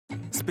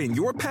Spin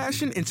your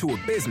passion into a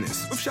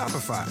business with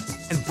Shopify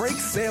and break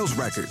sales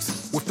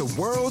records with the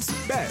world's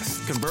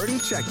best converting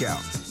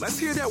checkout. Let's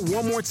hear that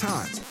one more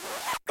time.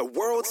 The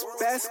world's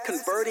best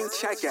converting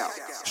checkout.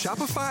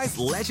 Shopify's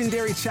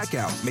legendary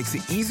checkout makes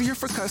it easier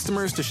for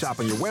customers to shop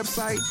on your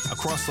website,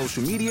 across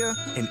social media,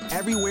 and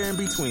everywhere in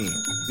between.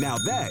 Now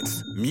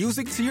that's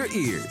music to your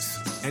ears.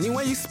 Any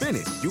way you spin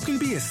it, you can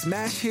be a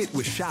smash hit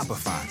with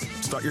Shopify.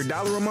 Start your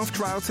 $1 a month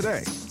trial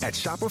today at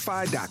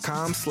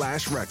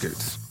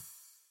shopify.com/records.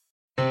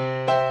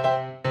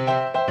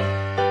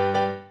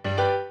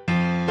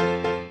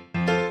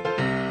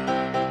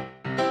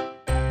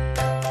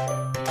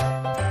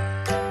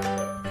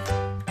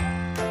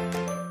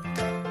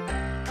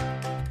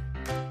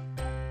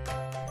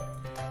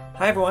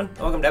 Hi everyone,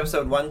 welcome to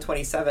episode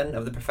 127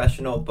 of the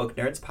Professional Book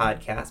Nerds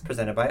podcast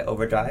presented by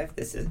Overdrive.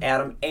 This is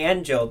Adam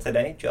and Jill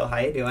today. Jill, how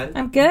you doing?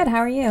 I'm good. How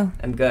are you?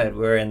 I'm good.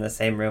 We're in the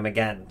same room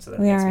again, so that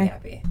makes me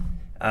happy.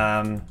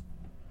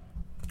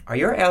 Are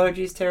your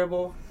allergies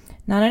terrible?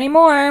 Not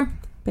anymore.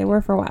 They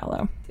were for a while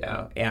though.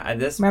 Yeah.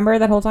 Remember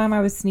that whole time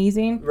I was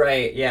sneezing?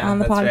 Right. Yeah. On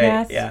the podcast.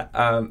 Right, yeah.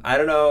 I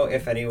don't know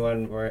if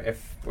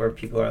where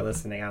people are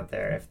listening out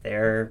there, if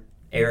their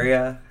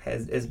area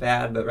is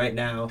bad, but right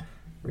now.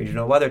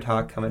 Regional Weather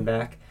Talk coming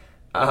back.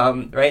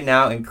 Right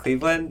now in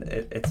Cleveland,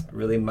 it's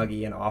really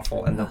muggy and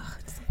awful. And the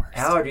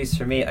allergies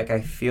for me, like I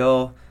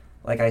feel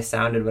like I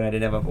sounded when I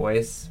didn't have a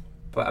voice.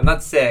 But I'm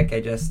not sick. I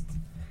just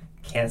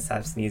can't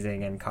stop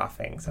sneezing and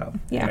coughing. So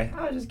anyway,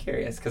 I was just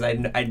curious because I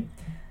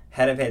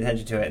hadn't paid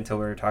attention to it until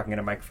we were talking in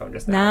a microphone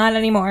just now. Not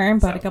anymore,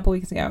 but a couple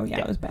weeks ago,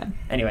 it was bad.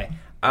 Anyway,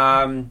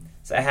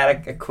 so I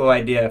had a cool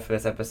idea for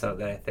this episode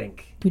that I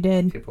think you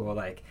did. People will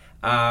like.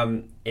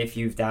 If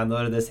you've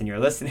downloaded this and you're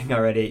listening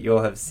already,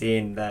 you'll have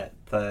seen that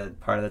the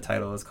part of the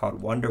title is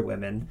called Wonder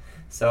Women.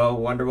 So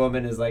Wonder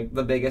Woman is like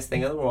the biggest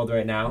thing in the world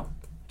right now,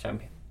 which I'm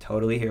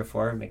totally here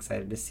for. I'm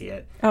excited to see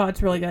it. Oh,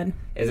 it's really good.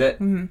 Is it?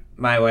 Mm-hmm.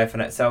 My wife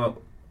and I,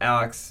 so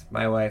Alex,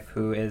 my wife,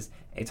 who is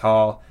a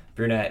tall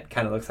brunette,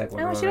 kind of looks like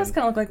Wonder Woman. She does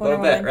kind of look like Wonder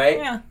Woman. A little bit,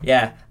 right?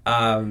 Yeah.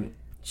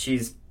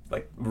 She's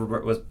like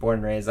was born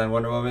and raised on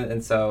Wonder Woman,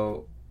 and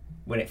so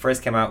when it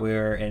first came out, we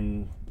were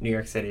in New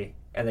York City.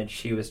 And then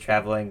she was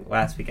traveling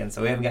last weekend,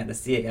 so we haven't gotten to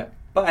see it yet.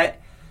 But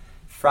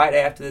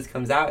Friday after this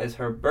comes out is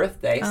her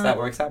birthday, so that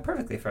works out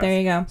perfectly for us. There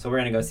you go. So we're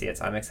going to go see it,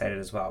 so I'm excited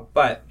as well.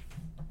 But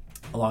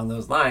along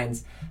those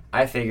lines,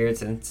 I figured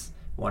since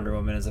Wonder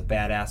Woman is a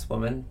badass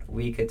woman,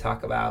 we could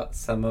talk about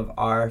some of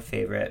our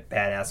favorite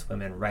badass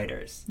women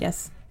writers.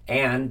 Yes.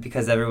 And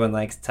because everyone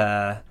likes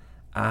to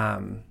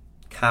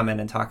comment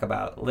and talk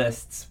about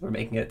lists, we're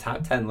making it a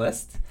top 10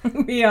 list.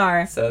 We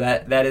are. So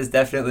that is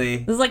definitely...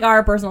 This is like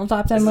our personal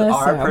top 10 list. This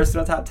is our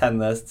personal top 10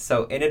 list.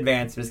 So in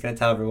advance, I'm just going to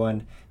tell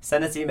everyone,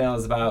 send us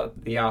emails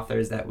about the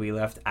authors that we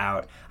left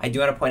out. I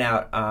do want to point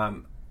out,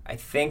 I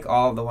think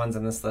all of the ones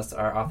on this list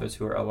are authors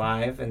who are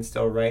alive and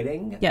still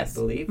writing, yes, I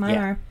believe. Mine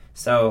are.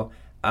 So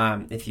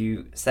if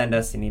you send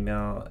us an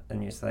email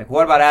and you're like,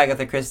 what about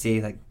Agatha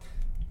Christie? Like,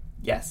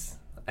 yes,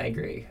 I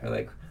agree. Or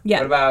like,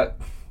 what about...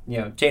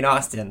 Jane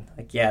Austen.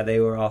 Like, yeah, they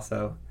were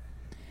also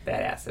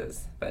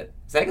badasses. But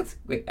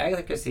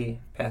Agatha Christie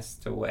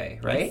passed away,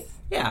 right? Yes.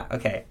 Yeah,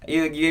 okay.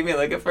 You gave me a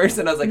look at first,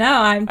 and I was like...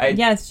 No,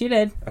 yes, she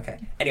did. Okay.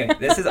 Anyway,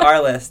 this is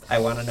our list. I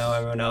want to know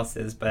everyone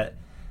else's, but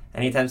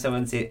anytime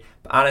someone sees...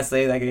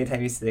 Honestly, like,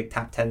 anytime you see like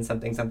top 10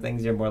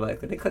 somethings, you're more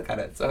likely to click on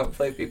it. So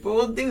hopefully people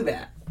will do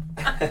that.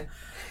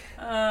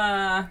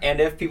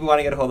 And if people want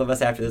to get a hold of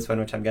us after this one,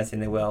 which I'm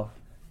guessing they will,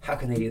 how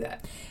can they do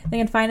that? They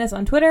can find us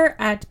on Twitter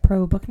at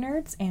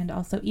ProBookNerds and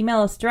also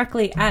email us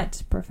directly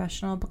at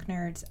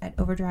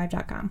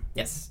professionalbooknerds@overdrive.com.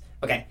 Yes.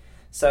 Okay.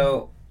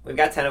 So we've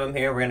got 10 of them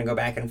here. We're going to go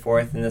back and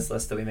forth in this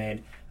list that we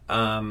made.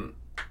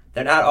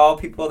 They're not all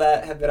people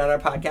that have been on our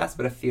podcast,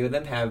 but a few of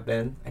them have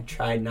been. I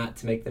tried not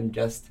to make them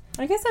just...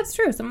 I guess that's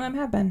true. Some of them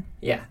have been.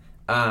 Yeah.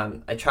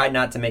 I tried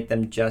not to make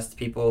them just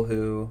people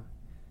who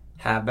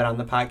have been on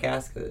the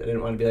podcast, because I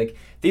didn't want to be like,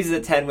 these are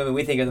the 10 women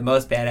we think are the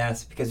most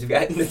badass because we've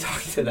gotten to talk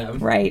to them.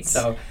 Right.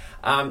 So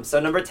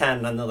number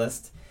 10 on the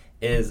list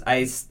is,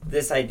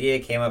 this idea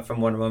came up from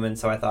Wonder Woman,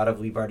 so I thought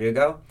of Leigh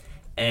Bardugo.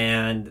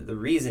 And the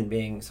reason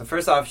being, so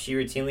first off, she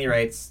routinely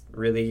writes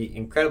really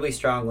incredibly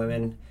strong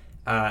women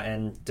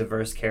and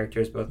diverse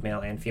characters, both male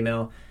and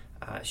female.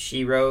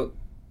 She wrote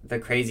the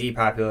crazy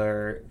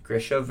popular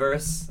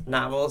Grishaverse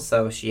novels,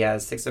 so she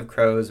has Six of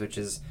Crows, which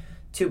is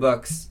 2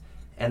 books,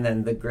 and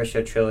then the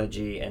Grisha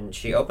trilogy, and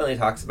she openly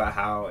talks about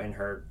how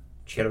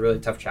she had a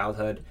really tough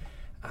childhood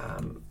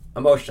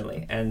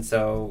emotionally, and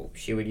so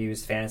she would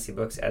use fantasy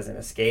books as an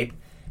escape,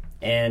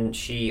 and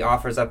she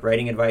offers up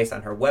writing advice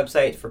on her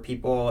website for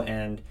people,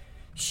 and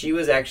she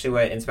was actually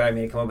what inspired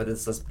me to come up with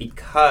this list,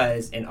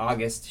 because in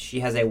August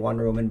she has a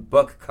Wonder Woman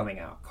book coming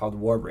out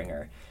called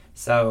Warbringer.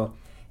 So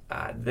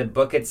the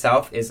book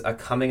itself is a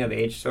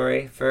coming-of-age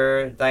story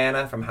for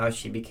Diana, from how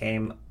she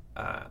became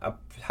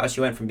how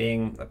she went from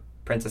being a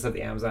Princess of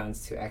the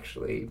Amazons to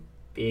actually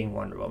being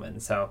Wonder Woman.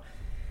 So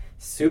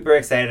super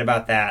excited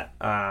about that.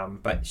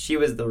 But she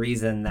was the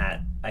reason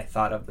that I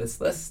thought of this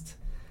list.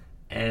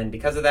 And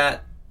because of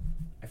that,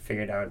 I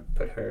figured I would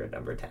put her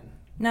number 10.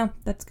 No,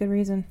 that's good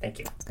reason. Thank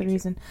you. That's good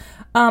reason.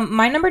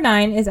 My number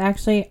 9 is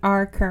actually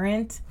our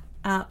current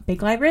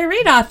Big Library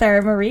Read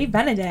author, Marie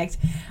Benedict.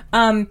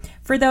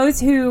 For those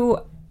who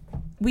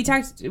we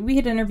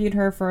had interviewed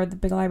her for the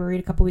Big Library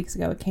Read a couple weeks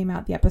ago. It came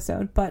out, the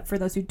episode. But for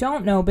those who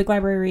don't know, Big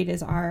Library Read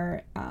is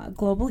our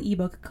global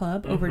ebook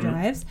club,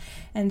 Overdrives.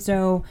 And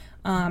so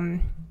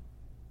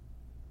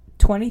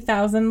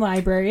 20,000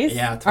 libraries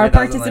are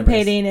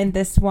participating in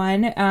this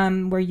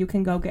one, where you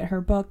can go get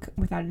her book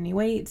without any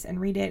waits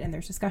and read it, and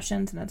there's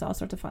discussions, and it's all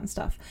sorts of fun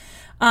stuff.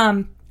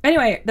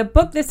 Anyway, the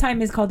book this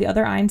time is called The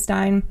Other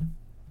Einstein,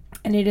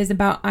 and it is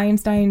about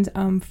Einstein's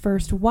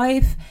first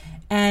wife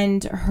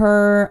and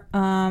her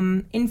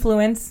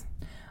influence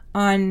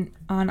on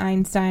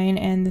Einstein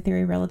and the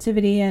theory of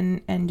relativity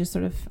and just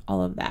sort of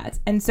all of that.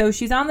 And so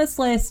she's on this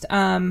list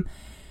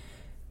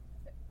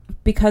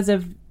because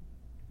of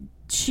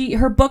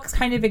her books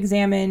kind of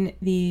examine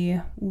the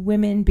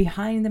women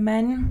behind the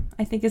men,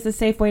 I think is a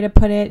safe way to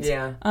put it.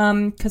 Yeah.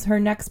 Because her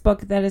next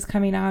book that is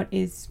coming out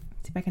is,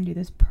 see if I can do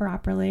this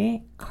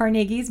properly,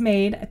 Carnegie's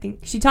Maid. I think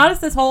she taught us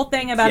this whole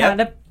thing about how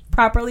to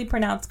properly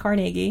pronounce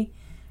Carnegie.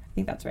 I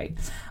think that's right.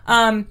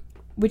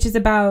 Which is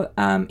about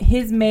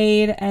his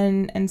maid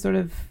and sort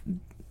of,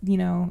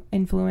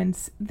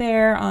 influence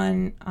there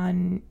on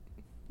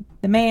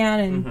the man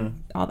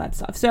and all that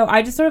stuff. So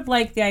I just sort of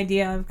like the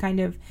idea of kind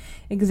of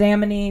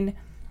examining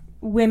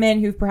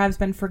women who've perhaps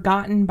been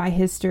forgotten by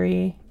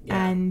history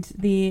and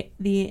the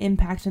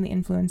impact and the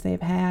influence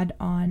they've had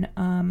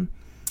on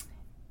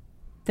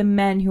the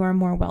men who are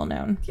more well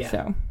known. Yeah.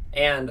 So.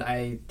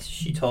 And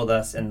she told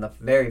us in the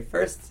very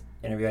first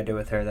interview I did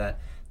with her that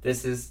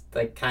this is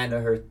like kind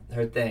of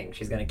her thing.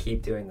 She's going to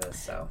keep doing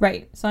this. So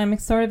right. So I'm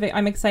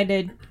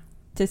excited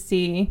to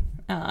see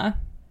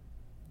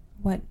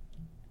what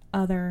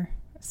other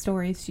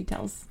stories she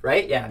tells.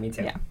 Right? Yeah, me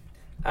too.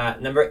 Yeah.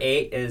 Number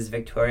 8 is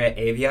Victoria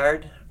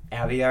Aveyard.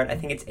 I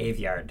think it's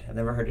Aveyard. I've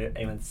never heard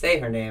anyone say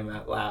her name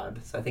out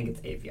loud, so I think it's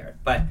Aveyard.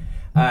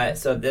 But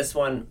so this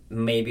one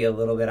may be a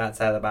little bit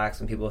outside of the box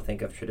when people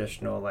think of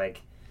traditional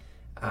like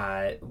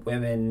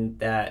women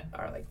that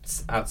are like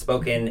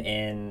outspoken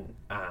in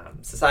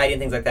society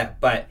and things like that.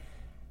 But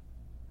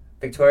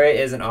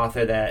Victoria is an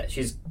author that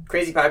she's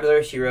crazy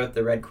popular. She wrote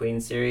the Red Queen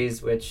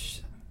series,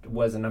 which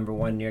was a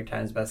 #1 New York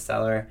Times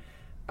bestseller.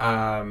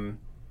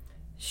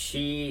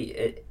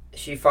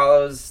 She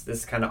follows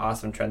this kind of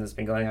awesome trend that's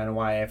been going on in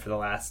YA for the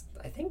last,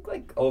 I think,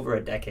 like over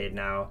a decade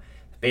now,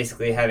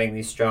 basically having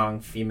these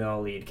strong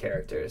female lead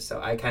characters. So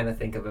I kind of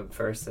think of it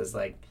first as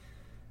like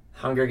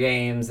Hunger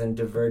Games and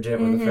Divergent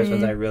were the first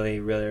ones I really,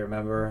 really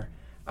remember.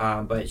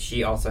 But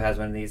she also has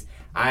one of these.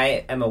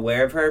 I am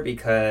aware of her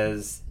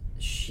because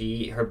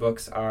her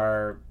books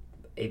are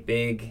a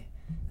big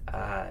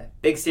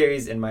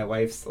series in my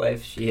wife's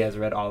life. She has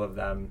read all of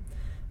them.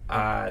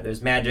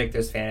 There's magic,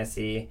 there's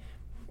fantasy,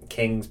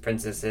 kings,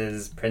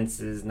 princesses,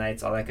 princes,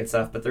 knights, all that good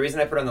stuff. But the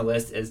reason I put her on the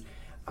list is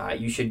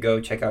you should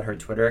go check out her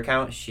Twitter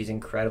account. She's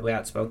incredibly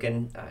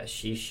outspoken.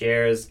 She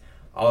shares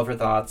all of her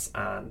thoughts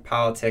on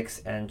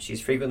politics, and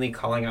she's frequently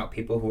calling out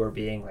people who are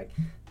being like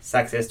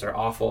sexist or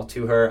awful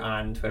to her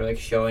on Twitter, like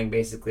showing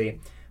basically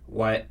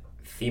what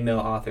female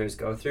authors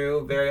go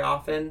through very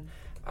often.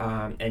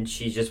 And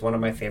she's just one of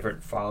my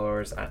favorite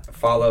follows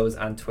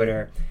on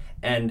Twitter.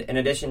 And in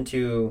addition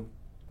to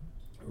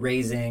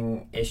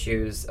raising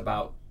issues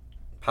about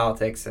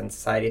politics and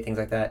society, things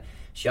like that,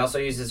 she also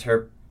uses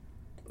her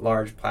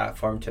large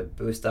platform to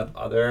boost up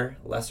other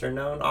lesser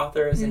known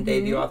authors and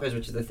debut authors,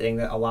 which is the thing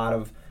that a lot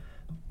of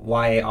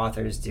YA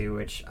authors do,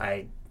 which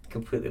I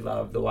completely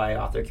love. The YA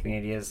author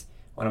community is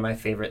one of my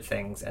favorite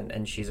things,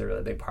 and she's a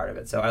really big part of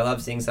it. So I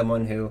love seeing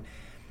someone who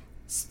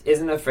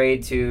isn't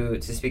afraid to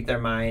speak their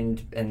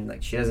mind, and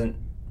like she doesn't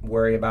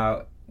worry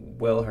about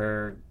will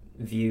her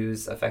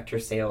views affect her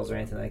sales or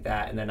anything like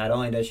that. And then not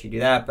only does she do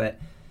that, but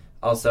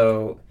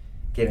also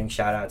giving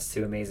shout outs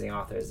to amazing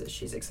authors that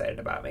she's excited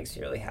about makes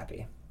me really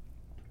happy.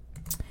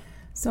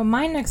 So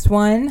my next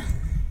one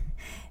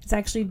is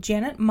actually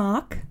Janet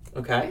Mock.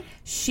 Okay.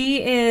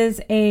 She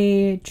is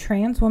a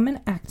trans woman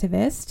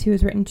activist who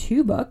has written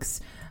 2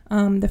 books.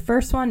 The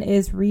first one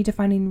is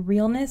Redefining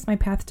Realness, My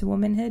Path to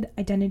Womanhood,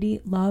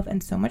 Identity, Love,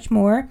 and So Much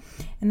More.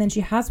 And then she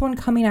has one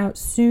coming out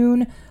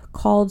soon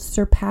called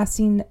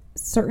Surpassing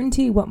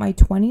Certainty, What My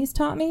 20s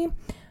Taught Me.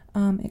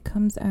 It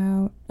comes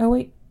out... Oh,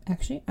 wait.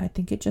 Actually, I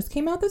think it just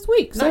came out this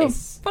week. Nice.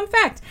 So, fun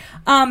fact.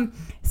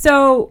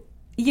 So,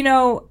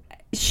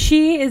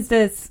 she is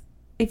this...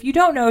 If you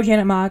don't know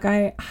Janet Mock,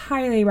 I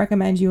highly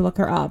recommend you look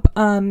her up.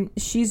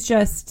 She's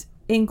just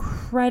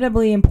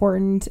incredibly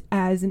important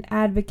as an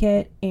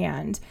advocate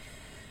and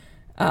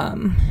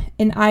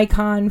an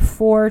icon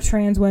for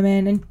trans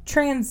women and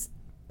trans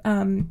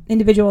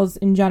individuals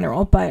in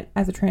general, but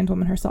as a trans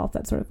woman herself,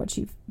 that's sort of what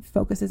she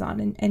focuses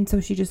on. And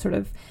so she just sort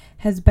of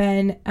has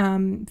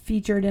been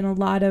featured in a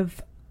lot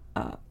of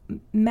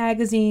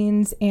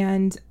magazines,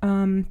 and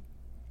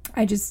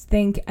I just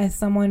think as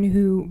someone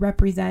who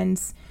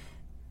represents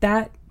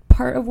that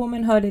part of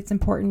womanhood, it's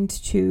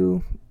important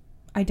to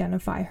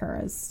identify her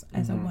as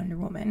a Wonder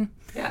Woman.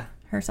 Yeah.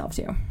 Herself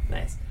too.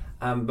 Nice.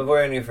 Before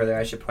I go any further,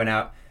 I should point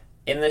out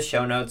in the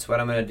show notes, what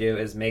I'm going to do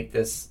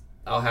is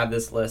I'll have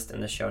this list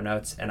in the show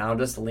notes, and I'll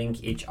just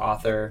link each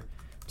author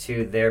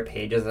to their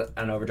pages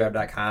on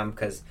overdrive.com,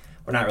 because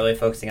we're not really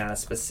focusing on a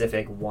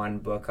specific one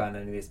book on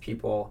any of these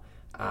people.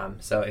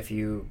 So if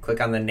you click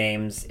on the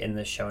names in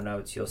the show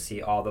notes, you'll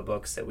see all the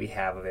books that we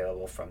have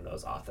available from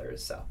those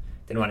authors. So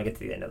didn't want to get to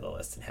the end of the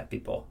list and have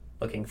people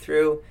looking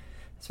through,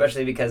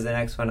 especially because the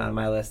next one on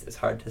my list is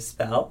hard to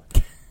spell.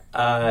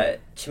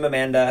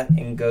 Chimamanda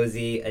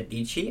Ngozi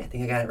Adichie. I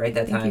think I got it right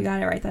that time. I think you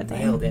got it right that time.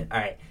 Nailed it. All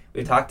right.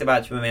 We've talked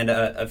about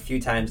Chimamanda a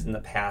few times in the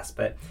past,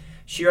 but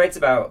she writes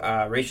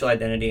about racial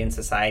identity in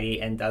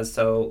society and does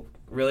so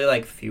really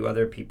like few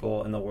other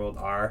people in the world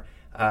are.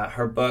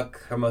 Her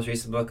most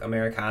recent book,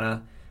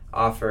 Americana,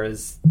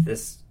 offers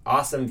this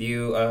awesome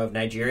view of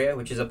Nigeria,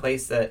 which is a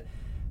place that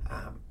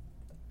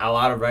a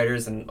lot of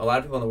writers and a lot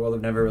of people in the world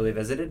have never really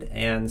visited.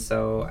 And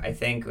so I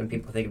think when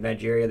people think of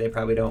Nigeria, they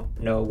probably don't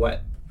know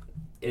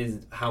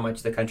how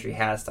much the country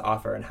has to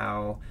offer and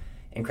how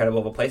incredible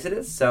of a place it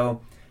is.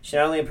 So she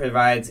not only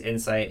provides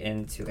insight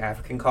into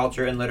African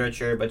culture and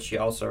literature, but she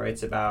also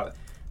writes about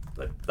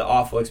the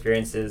awful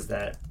experiences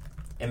that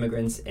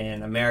immigrants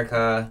in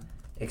America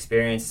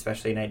experience,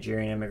 especially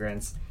Nigerian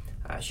immigrants.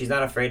 She's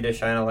not afraid to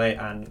shine a light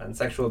on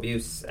sexual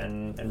abuse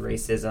and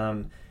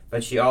racism,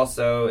 but she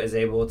also is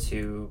able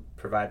to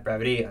provide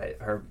brevity.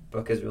 Her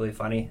book is really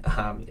funny.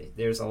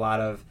 There's a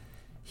lot of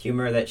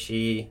humor that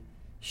she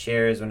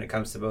shares when it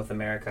comes to both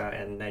America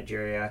and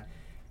Nigeria.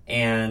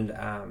 And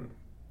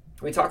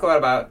we talk a lot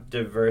about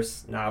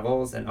diverse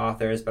novels and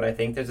authors, but I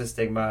think there's a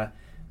stigma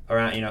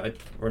around,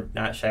 we're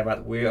not shy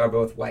about, we are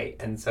both white.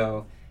 And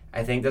so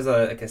I think there's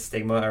a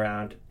stigma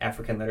around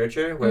African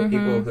literature where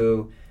people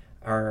who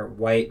are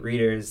white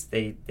readers,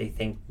 they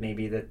think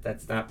maybe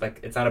that's not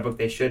it's not a book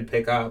they should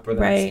pick up or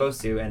they're not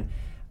supposed to. And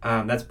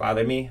that's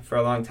bothered me for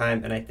a long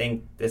time. And I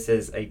think this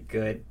is a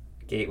good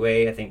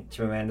gateway. I think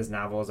Chimamanda's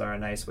novels are a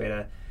nice way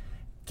to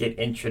get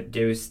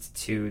introduced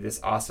to this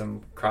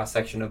awesome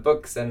cross-section of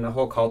books and a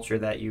whole culture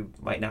that you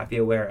might not be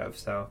aware of.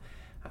 So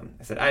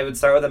I said I would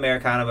start with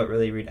Americana, but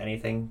really read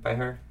anything by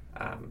her.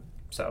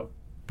 So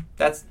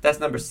that's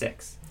number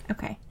 6.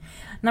 Okay.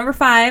 Number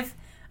 5,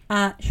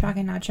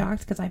 shocking, not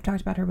shocked, because I've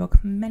talked about her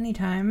book many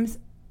times,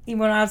 even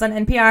when I was on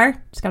NPR.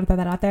 Just got to throw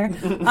that out there.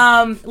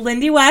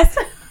 Lindy West.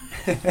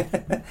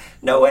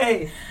 No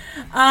way.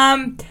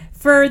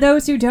 For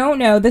those who don't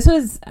know, this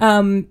was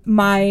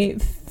my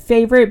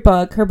favorite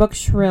book. Her book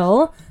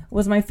Shrill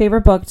was my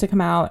favorite book to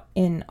come out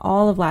in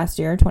all of last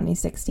year,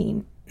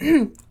 2016.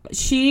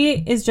 She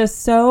is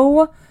just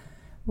so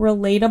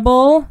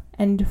relatable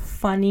and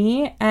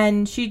funny,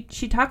 and she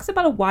talks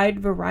about a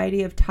wide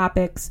variety of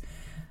topics.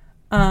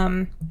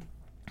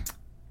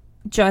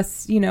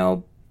 Just,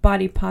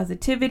 body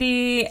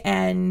positivity,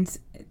 and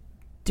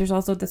there's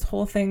also this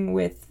whole thing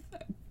with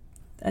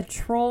a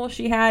troll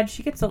she had.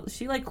 She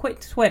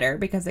quit Twitter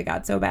because it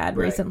got so bad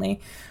recently.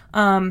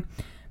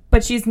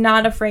 But she's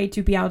not afraid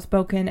to be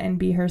outspoken and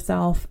be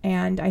herself,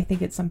 and I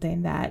think it's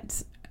something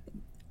that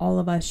all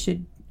of us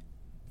should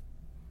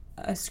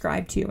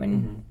ascribe to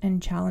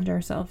and challenge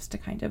ourselves to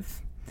kind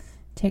of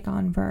take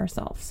on for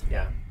ourselves.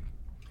 Yeah.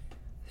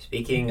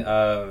 Speaking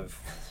of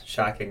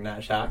shocking,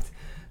 not shocked,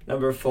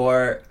 number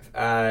 4,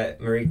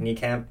 Marieke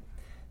Niekamp.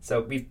 So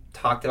we've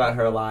talked about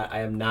her a lot. I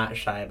am not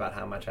shy about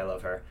how much I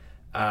love her.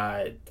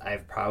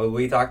 I've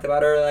probably talked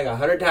about her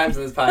 100 times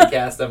in this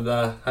podcast of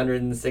the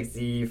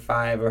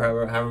 165 or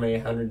however many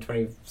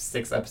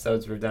 126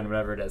 episodes we've done,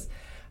 whatever it is.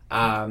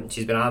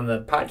 She's been on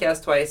the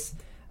podcast twice,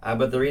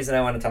 but the reason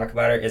I want to talk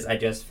about her is I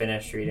just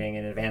finished reading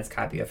an advanced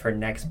copy of her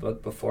next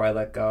book, Before I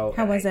Let Go.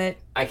 How was it?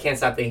 I can't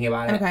stop thinking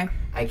about it. Okay.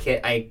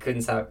 I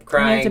couldn't stop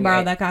crying. You have to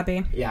borrow that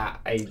copy. Yeah,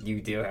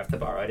 you do have to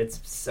borrow it.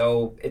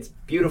 It's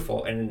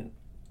beautiful, and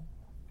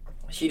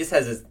she just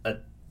has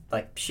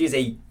she's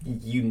a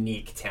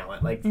unique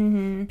talent.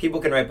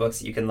 People can write books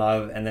that you can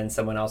love, and then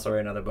someone else will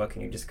write another book,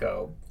 and you just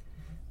go,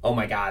 oh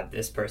my God,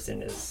 this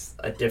person is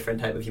a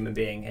different type of human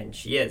being, and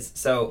she is.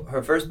 So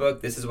her first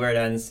book, This Is Where It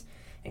Ends,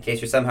 in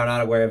case you're somehow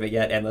not aware of it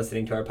yet and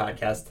listening to our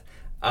podcast,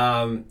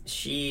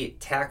 she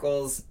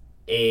tackles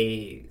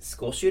a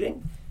school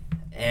shooting,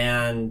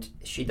 and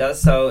she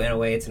does so in a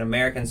way, it's an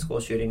American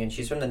school shooting, and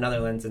she's from the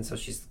Netherlands, and so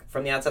she's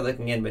from the outside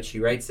looking in, but she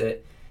writes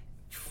it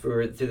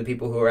through the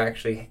people who are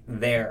actually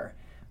there.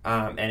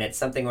 And it's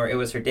something where it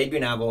was her debut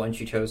novel, and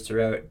she chose to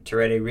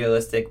write a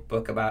realistic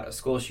book about a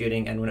school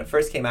shooting. And when it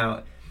first came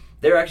out,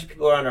 there were actually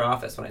people around her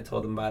office when I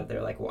told them about it.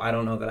 They're like, well, I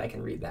don't know that I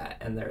can read that.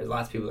 And there's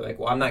lots of people that are like,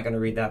 well, I'm not going to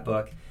read that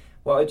book.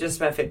 Well, it just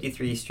spent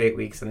 53 straight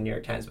weeks on the New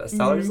York Times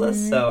bestsellers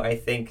list. So I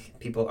think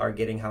people are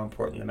getting how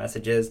important the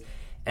message is.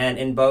 And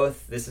in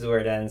both This Is Where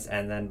It Ends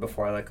and then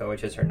Before I Let Go,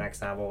 which is her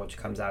next novel, which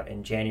comes out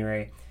in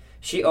January,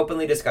 she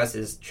openly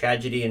discusses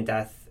tragedy and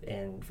death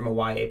from a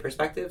YA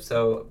perspective.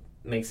 So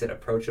makes it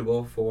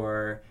approachable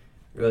for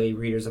really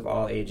readers of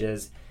all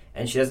ages,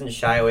 and she doesn't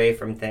shy away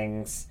from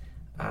things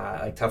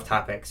like tough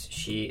topics.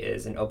 She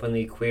is an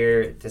openly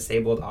queer,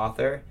 disabled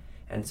author,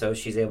 And so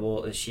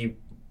she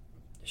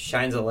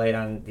shines a light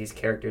on these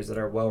characters that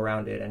are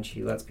well-rounded, and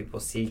she lets people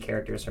see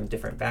characters from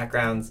different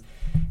backgrounds.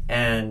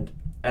 And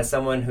as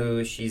someone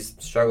who she's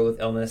struggled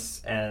with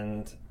illness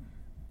and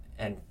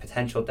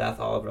potential death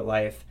all of her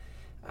life,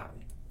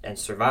 and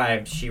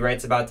survived, she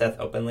writes about death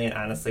openly and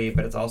honestly,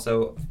 but it's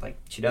also like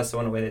she does so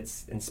in a way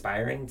that's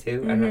inspiring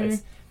too. I don't know,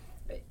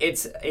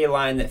 it's a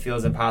line that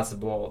feels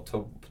impossible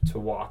to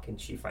walk, and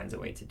she finds a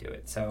way to do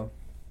it. So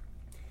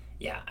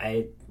yeah,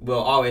 I will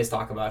always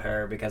talk about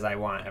her because I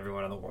want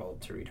everyone in the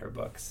world to read her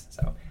books.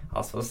 So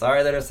also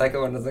sorry that her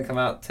second one doesn't come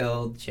out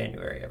till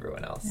January,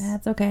 everyone else.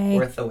 That's okay.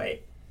 Worth the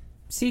wait.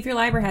 See if your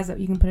library has it.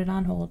 You can put it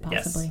on hold,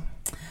 possibly.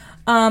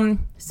 Yes.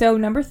 So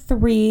number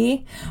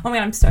 3. Oh my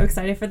God, I'm so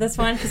excited for this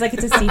one because I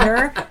get to see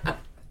her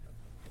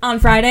on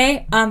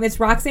Friday. It's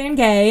Roxane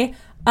Gay.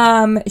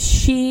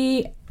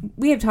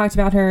 We have talked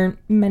about her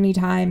many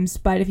times,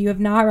 but if you have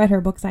not read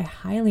her books, I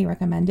highly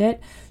recommend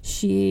it.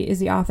 She is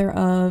the author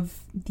of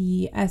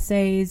the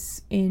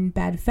essays in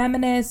Bad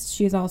Feminist.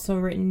 She has also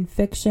written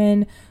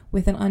fiction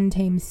with An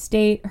Untamed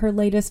State. Her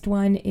latest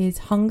one is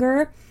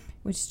Hunger,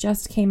 which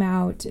just came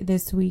out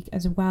this week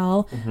as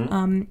well.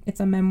 It's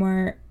a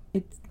memoir.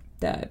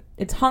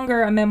 It's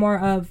Hunger, a memoir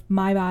of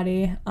my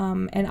body.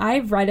 And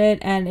I've read it,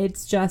 and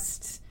it's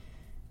just...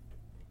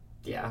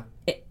 Yeah.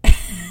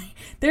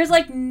 There's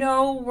like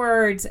no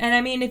words. And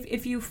I mean,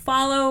 if you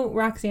follow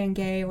Roxane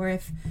Gay, or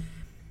if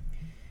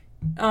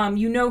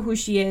you know who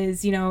she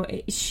is, you know,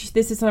 this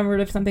is sort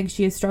of something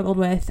she has struggled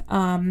with,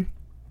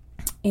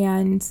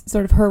 and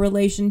sort of her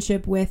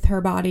relationship with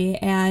her body.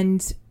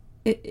 And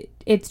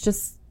it's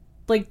just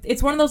like,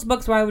 it's one of those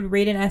books where I would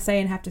read an essay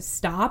and have to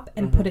stop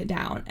and put it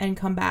down and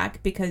come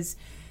back, because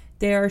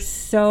they are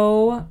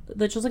so,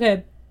 they're just like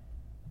a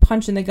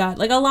punch in the gut.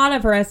 Like a lot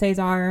of her essays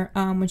are,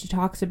 when she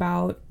talks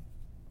about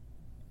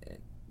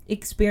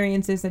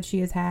experiences that she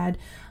has had.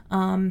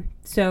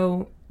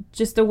 So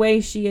just the way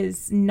she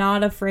is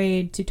not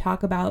afraid to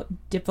talk about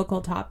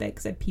difficult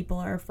topics that people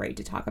are afraid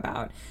to talk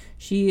about.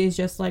 She is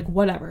just like,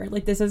 whatever,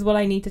 like, this is what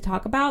I need to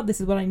talk about.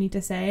 This is what I need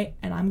to say,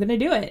 and I'm going to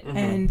do it.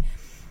 And,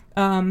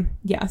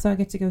 yeah, so I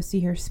get to go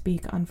see her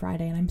speak on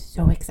Friday, and I'm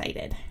so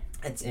excited.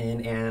 It's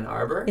in Ann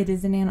Arbor? It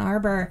is in Ann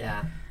Arbor.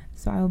 Yeah.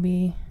 So I will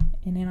be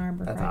in Ann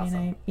Arbor That's Friday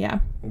awesome. night. Yeah.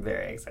 I'm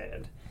very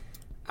excited.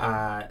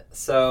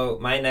 So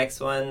my next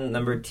one,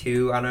 number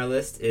 2 on our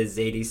list, is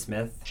Zadie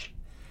Smith.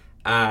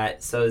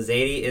 So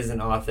Zadie is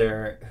an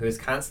author who's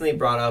constantly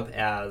brought up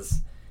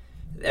as,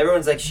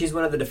 everyone's like, she's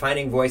one of the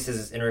defining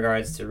voices in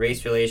regards to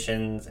race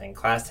relations and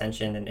class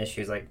tension and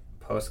issues like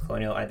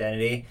post-colonial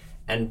identity.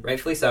 And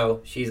rightfully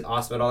so. She's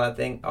awesome at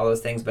all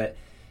those things. But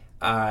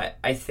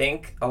I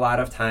think a lot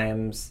of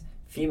times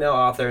female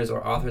authors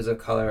or authors of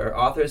color or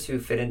authors who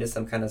fit into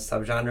some kind of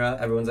subgenre,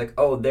 everyone's like,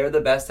 oh, they're the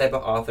best type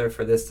of author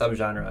for this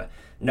subgenre.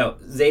 No,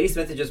 Zadie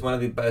Smith is just one of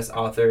the best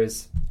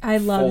authors. I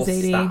love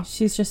Zadie. Stop.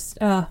 She's just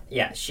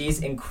yeah,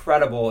 she's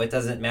incredible. It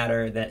doesn't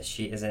matter that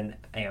she is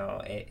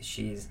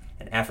she's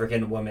an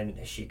African woman.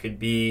 She could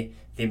be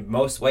the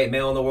most white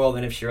male in the world,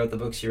 and if she wrote the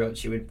books she wrote,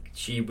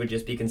 she would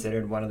just be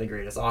considered one of the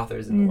greatest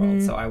authors in the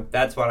world. So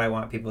that's what I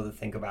want people to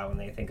think about when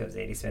they think of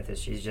Zadie Smith, is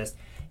she's just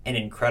an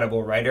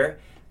incredible writer.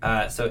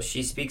 So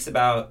she speaks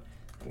about,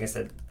 like I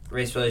said,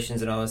 race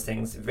relations and all those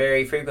things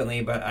very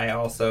frequently, but I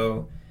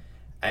also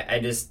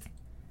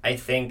I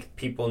think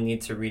people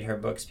need to read her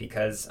books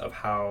because of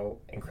how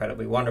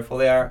incredibly wonderful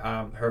they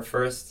are. Her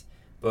first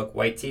book,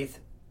 White Teeth,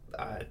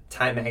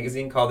 Time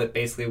Magazine called it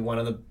basically one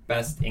of the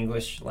best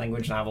English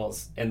language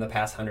novels in the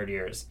past 100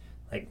 years.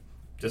 Like,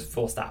 just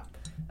full stop.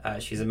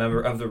 She's a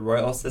member of the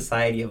Royal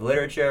Society of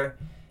Literature,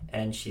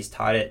 and she's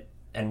taught at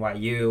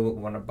NYU,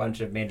 won a bunch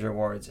of major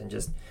awards, and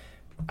just,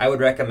 I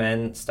would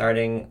recommend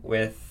starting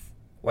with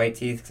White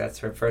Teeth, because that's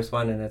her first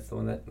one, and it's the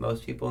one that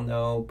most people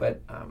know. But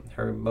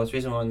her most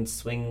recent one,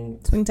 Swing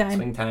Time,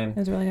 it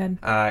was really good.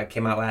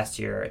 Came out last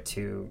year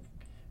to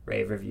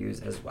rave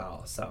reviews as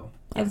well. So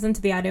I listened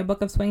to the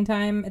audiobook of Swing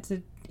Time. It's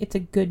a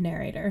good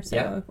narrator. So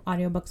yeah. If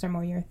audiobooks are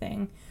more your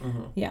thing.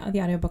 Yeah,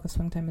 the audiobook of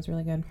Swing Time is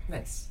really good.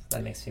 Nice.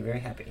 That makes me very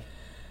happy.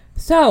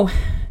 So,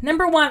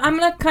 number 1, I'm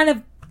gonna kind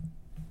of.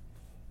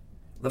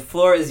 The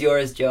floor is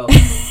yours, Joe.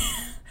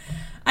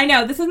 I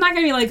know this is not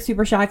going to be like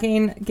super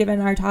shocking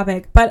given our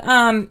topic, but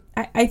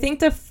I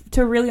think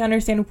to really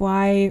understand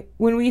why,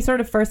 when we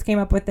sort of first came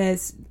up with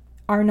this,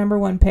 our number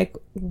 1 pick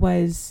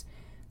was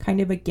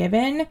kind of a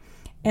given,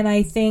 and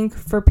I think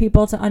for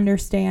people to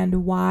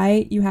understand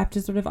why, you have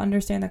to sort of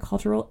understand the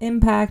cultural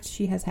impact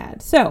she has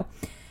had. So,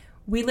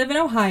 we live in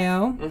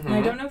Ohio, and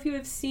I don't know if you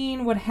have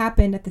seen what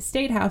happened at the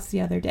State House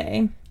the other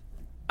day.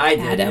 I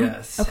did, Adam.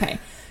 yes. Okay.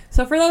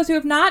 So for those who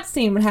have not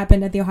seen what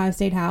happened at the Ohio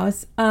State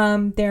House,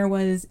 there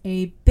was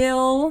a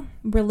bill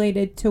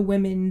related to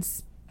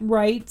women's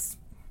rights.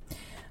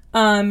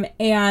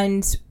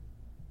 And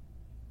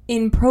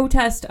in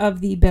protest of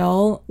the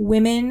bill,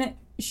 women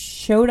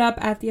showed up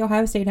at the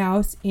Ohio State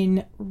House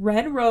in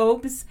red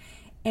robes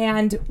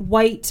and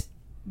white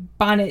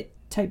bonnet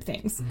type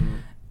things.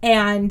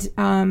 And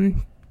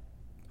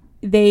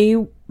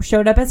they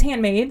showed up as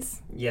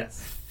handmaids.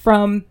 Yes.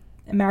 From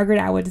Margaret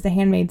Atwood's The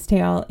Handmaid's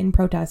Tale in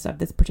protest of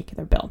this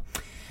particular bill.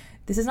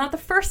 This is not the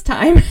first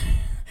time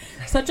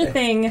such a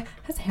thing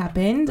has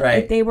happened.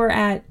 Right. They were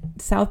at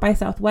South by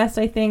Southwest,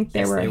 I think.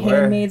 There were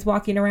handmaids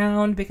walking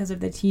around because of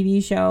the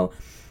TV show.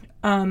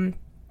 And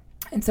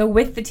so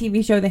with the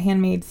TV show The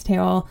Handmaid's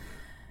Tale,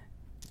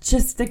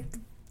 just the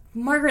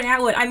Margaret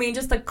Atwood, I mean,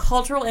 just the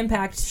cultural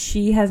impact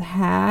she has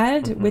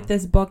had with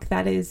this book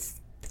that is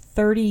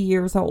 30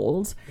 years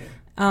old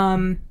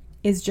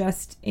is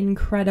just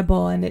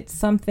incredible. And it's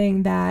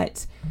something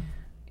that,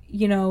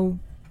 you know,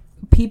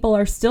 people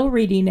are still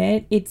reading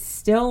it. It's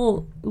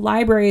still,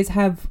 libraries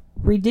have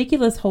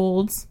ridiculous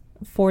holds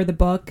for the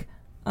book.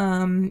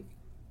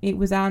 It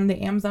was on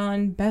the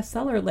Amazon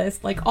bestseller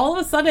list. Like, all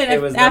of a sudden,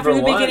 it was after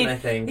the number beginning, one, I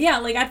think. Yeah,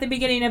 like at the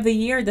beginning of the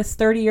year, this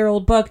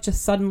 30-year-old book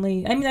just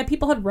suddenly, I mean, that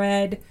people had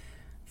read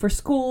for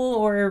school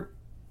or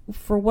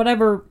for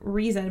whatever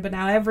reason, but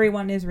now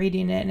everyone is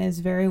reading it and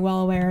is very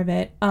well aware of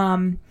it.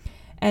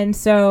 And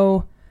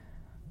so,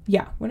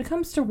 yeah, when it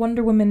comes to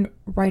Wonder Woman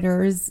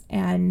writers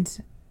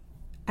and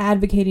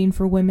advocating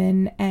for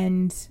women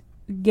and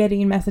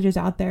getting messages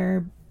out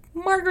there,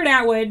 Margaret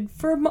Atwood,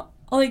 for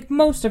like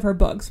most of her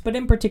books, but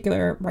in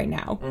particular right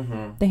now,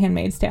 The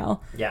Handmaid's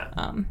Tale.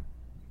 Yeah.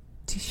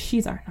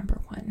 She's our number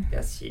one.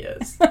 Yes, she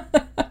is.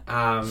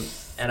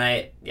 And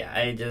I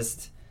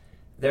just,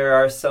 there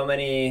are so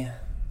many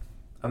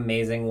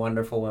amazing,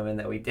 wonderful women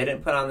that we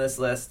didn't put on this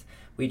list.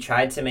 We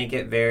tried to make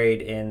it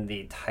varied in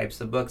the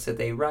types of books that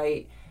they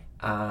write,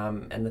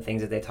 and the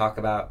things that they talk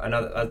about.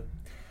 A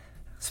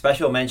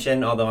special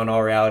mention, although in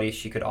all reality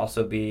she could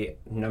also be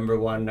number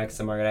one next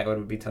to Margaret Atwood,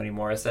 would be Toni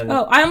Morrison.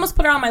 Oh, I almost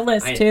put her on my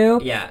list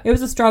too. Yeah. It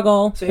was a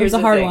struggle. So it was a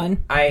hard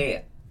one.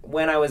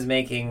 When I was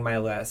making my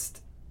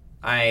list,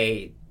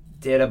 I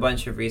did a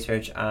bunch of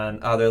research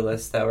on other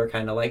lists that were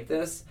kind of like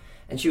this,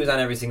 and she was on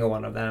every single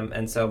one of them.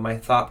 And so my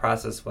thought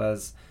process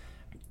was,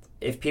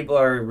 if people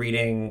are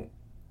reading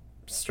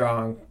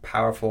strong,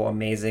 powerful,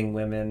 amazing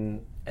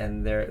women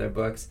and their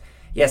books,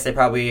 yes, they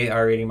probably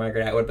are reading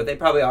Margaret Atwood, but they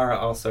probably are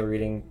also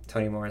reading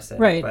Toni Morrison.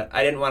 Right. But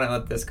I didn't want to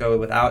let this go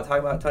without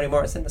talking about Toni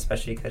Morrison,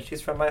 especially because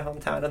she's from my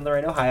hometown in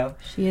Lorain, Ohio.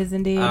 She is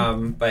indeed.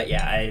 But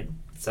yeah,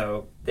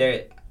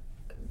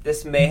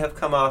 this may have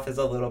come off as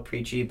a little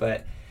preachy,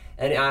 but,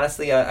 and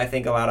honestly, I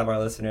think a lot of our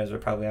listeners are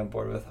probably on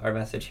board with our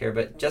message here,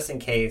 but just in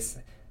case,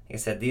 like I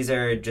said, these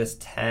are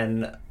just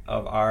 10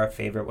 of our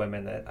favorite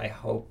women that I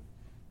hope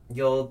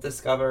you'll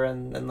discover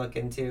and look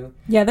into.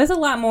 Yeah, there's a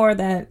lot more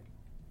that...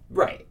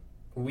 Right.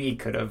 We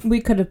could have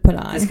put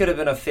on. This could have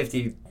been a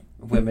 50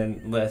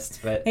 women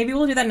list, but maybe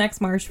we'll do that next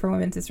March for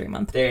Women's History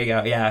Month. There you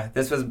go. Yeah,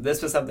 this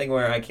was something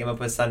where I came up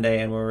with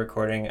Sunday and we're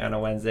recording on a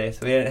Wednesday,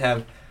 so we didn't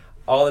have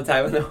all the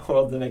time in the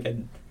world to make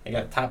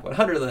a top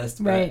 100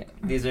 list. But right.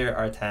 These are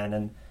our 10,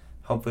 and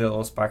hopefully it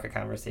will spark a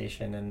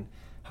conversation, and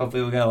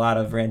hopefully we'll get a lot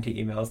of ranty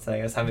emails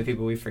telling us how many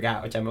people we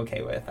forgot, which I'm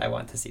okay with. I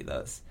want to see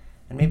those,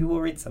 and maybe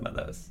we'll read some of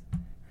those.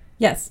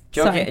 Yes.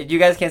 Jo, you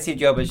guys can't see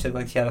Jo, but she looked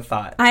like she had a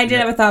thought. I did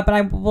have a thought, but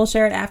I will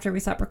share it after we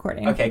stop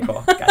recording. Okay,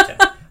 cool.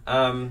 Gotcha.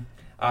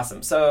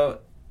 Awesome. So,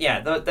 yeah,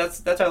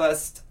 that's our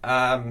list.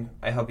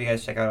 I hope you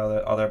guys check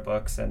out all their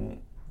books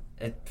and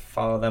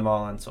follow them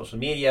all on social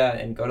media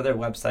and go to their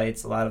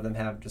websites. A lot of them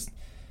have just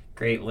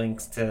great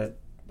links to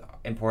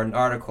important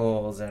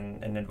articles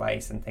and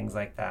advice and things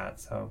like that.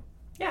 So,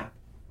 yeah.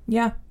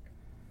 Yeah.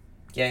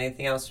 Yeah,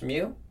 anything else from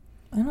you?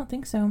 I don't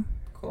think so.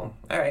 Cool.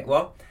 All right.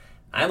 Well,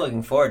 I'm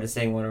looking forward to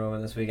seeing Wonder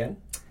Woman this weekend.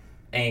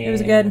 And it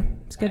was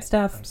good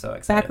stuff. I'm so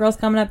excited. Batgirl's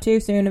coming up too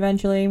soon,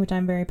 eventually, which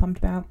I'm very pumped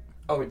about.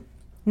 Oh,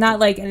 not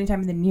like anytime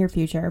in the near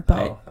future,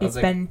 but it's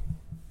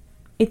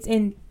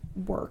in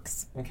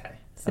works. Okay,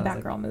 it's the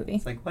Batgirl movie.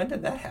 It's like, when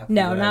did that happen?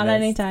 No, not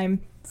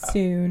anytime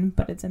soon,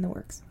 but it's in the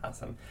works.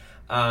 Awesome.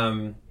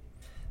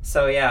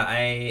 So yeah,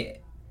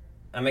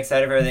 I'm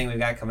excited for everything we've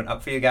got coming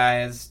up for you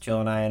guys. Jill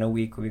and I in a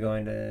week will be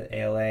going to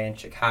ALA in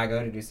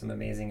Chicago to do some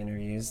amazing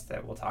interviews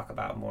that we'll talk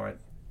about more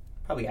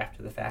probably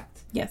after the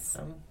fact. Yes.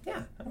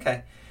 Yeah,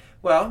 okay.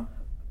 Well,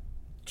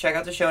 check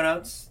out the show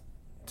notes.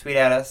 Tweet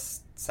at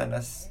us. Send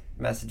us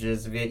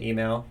messages via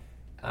email.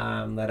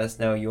 Let us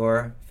know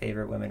your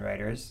favorite women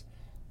writers.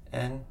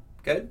 And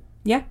good?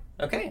 Yeah.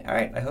 Okay, all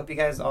right. I hope you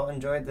guys all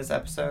enjoyed this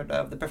episode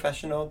of the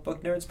Professional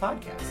Book Nerds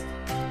Podcast.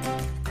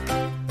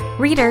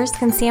 Readers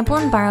can sample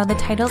and borrow the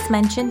titles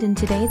mentioned in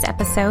today's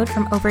episode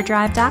from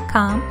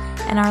Overdrive.com,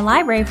 and our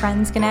library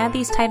friends can add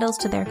these titles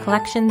to their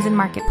collections in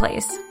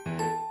Marketplace.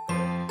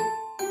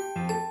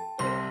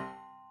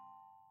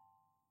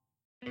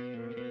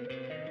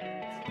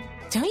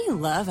 Don't you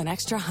love an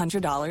extra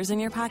 $100 in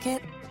your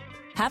pocket?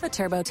 Have a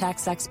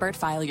TurboTax expert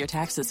file your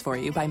taxes for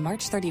you by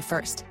March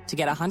 31st to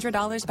get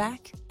 $100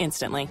 back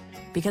instantly.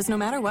 Because no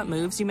matter what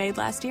moves you made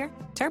last year,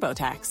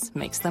 TurboTax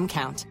makes them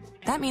count.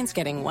 That means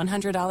getting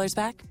 $100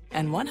 back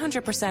and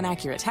 100%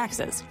 accurate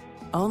taxes,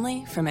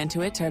 only from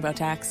Intuit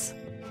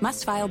TurboTax.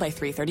 Must file by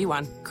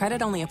 3/31.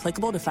 Credit only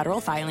applicable to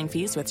federal filing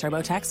fees with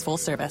TurboTax full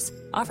service.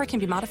 Offer can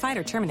be modified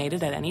or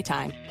terminated at any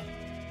time.